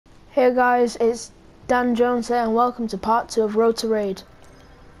Hey guys, it's Dan Jones here and welcome to part 2 of Road to Raid.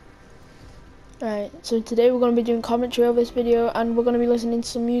 Right, so today we're going to be doing commentary over this video and we're going to be listening to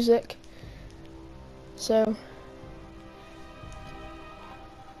some music. So,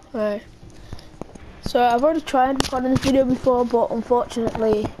 right. So I've already tried recording this video before, but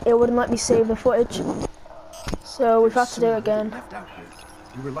unfortunately it wouldn't let me save the footage. So we've had to do it again.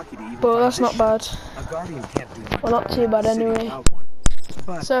 But that's not bad. Well, not too bad anyway.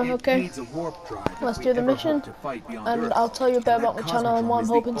 So, okay, let's do the mission, and I'll tell you a bit about my channel and what I'm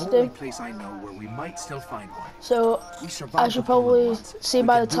hoping to do. So, as you probably see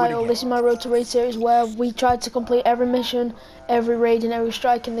by the title, this is my Road to Raid series where we try to complete every mission, every raid and every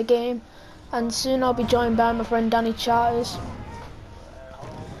strike in the game. And soon I'll be joined by my friend Danny Charters.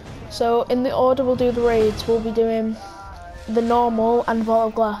 So, in the order we'll do the raids, we'll be doing the normal and Vault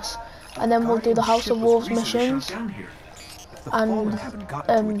of Glass. And then we'll do the House of Wolves missions. And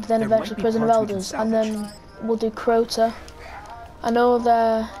then eventually Prison of Elders, and then we'll do Crota. I know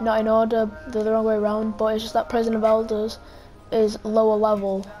they're not in order, they're the wrong way around, but it's just that Prison of Elders is lower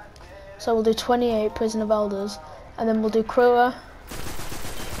level. So we'll do 28 Prison of Elders, and then we'll do Crota.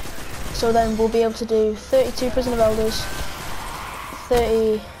 So then we'll be able to do 32 Prison of Elders,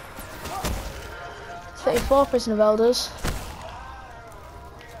 34 Prison of Elders,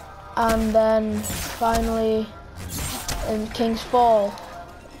 and then finally in King's Fall,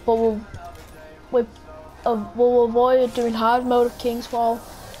 but we'll avoid doing hard mode of King's Fall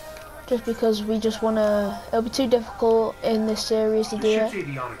just because we just want to. It'll be too difficult in this series to do it.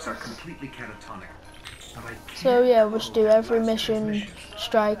 So yeah, we'll just do every mission,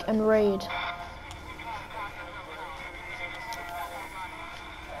 strike and raid.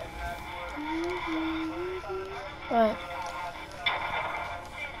 Right.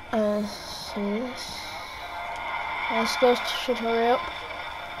 See this. Let's go, should hurry up,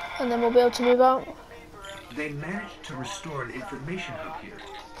 and then we'll be able to move out. They managed to restore an information hub here.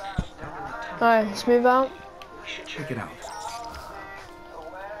 Alright, let's move out. We should check it out.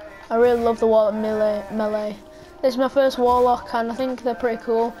 I really love the Warlock melee. This is my first Warlock and I think they're pretty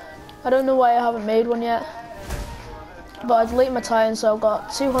cool. I don't know why I haven't made one yet, but I deleted my Titan, so I've got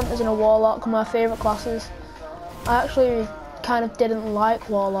 2 Hunters and a Warlock, my favourite classes. I actually kind of didn't like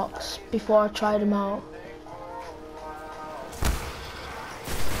Warlocks before I tried them out.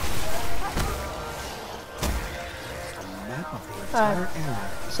 Alright,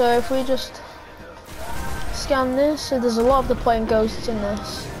 so if we just scan this, so there's a lot of the playing ghosts in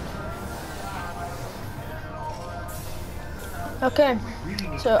this. Okay,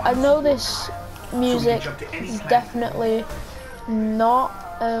 so I know this music is definitely not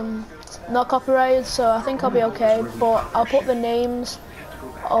copyrighted, so I think I'll be okay, but I'll put the names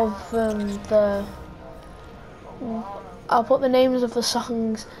of the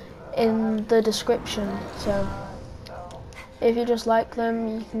songs in the description, so if you just like them,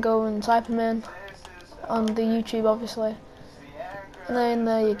 you can go and type them in on the YouTube, obviously. And then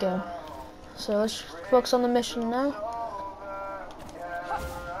there you go. So let's focus on the mission now.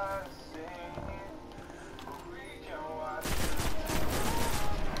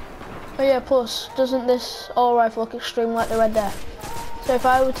 Oh yeah, plus, doesn't this all rifle look extremely like the Red Death? So if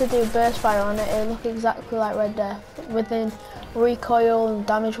I were to do burst fire on it, it would look exactly like Red Death, within recoil and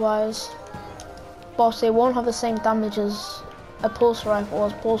damage wise. But they won't have the same damage as a pulse rifle,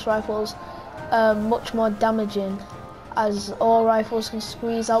 as pulse rifles much more damaging, as all rifles can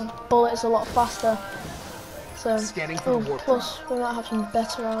squeeze out bullets a lot faster. So, plus we might have some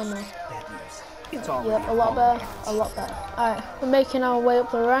better armor. Yep, a lot better, a lot better. Alright, we're making our way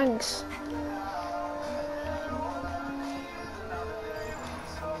up the ranks.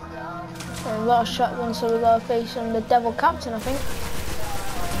 And a lot of shotguns, so we've got to face the Devil Captain, I think.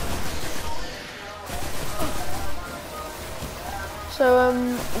 So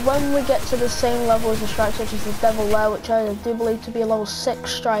when we get to the same level as the strike, such as the Devil Lair, which I do believe to be a level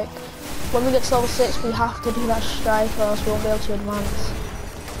 6 strike, when we get to level 6 we have to do that strike or else we won't be able to advance.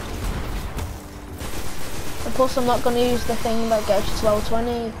 And plus I'm not going to use the thing that gets you to level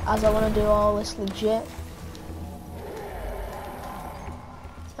 20, as I want to do all this legit.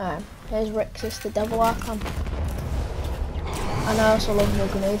 Alright, here's Rixus, the Devil Archon. And I also love the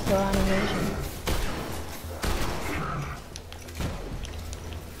grenade throw animation.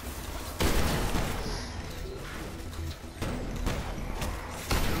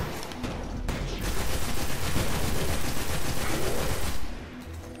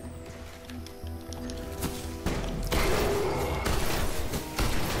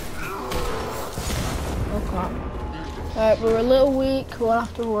 Alright, we're a little weak, we'll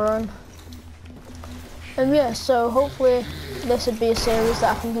have to run. Yeah, so hopefully this would be a series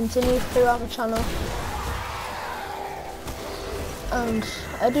that I can continue throughout my channel. And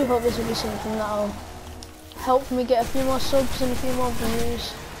I do hope this will be something that'll help me get a few more subs and a few more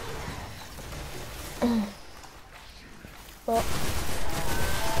views. But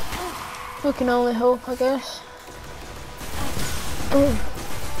we can only hope, I guess.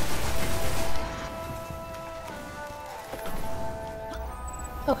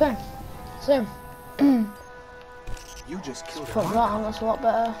 Okay, so You just killed put that on, that's a lot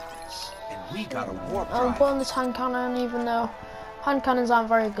better. and we got a warp I'm drive. putting this hand cannon, even though hand cannons aren't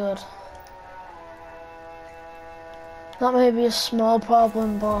very good. That may be a small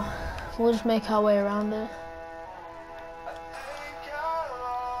problem, but we'll just make our way around it.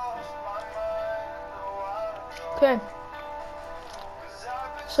 Okay.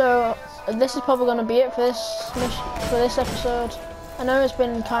 So this is probably going to be it for this episode. I know it's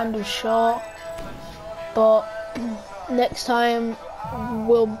been kind of short, but next time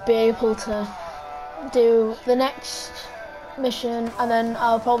we'll be able to do the next mission, and then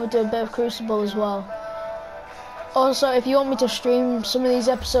I'll probably do a bit of Crucible as well. Also, if you want me to stream some of these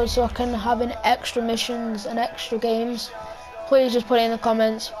episodes so I can have in extra missions and extra games, please just put it in the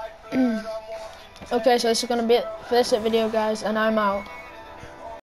comments. Okay, so this is going to be it for this video, guys, and I'm out.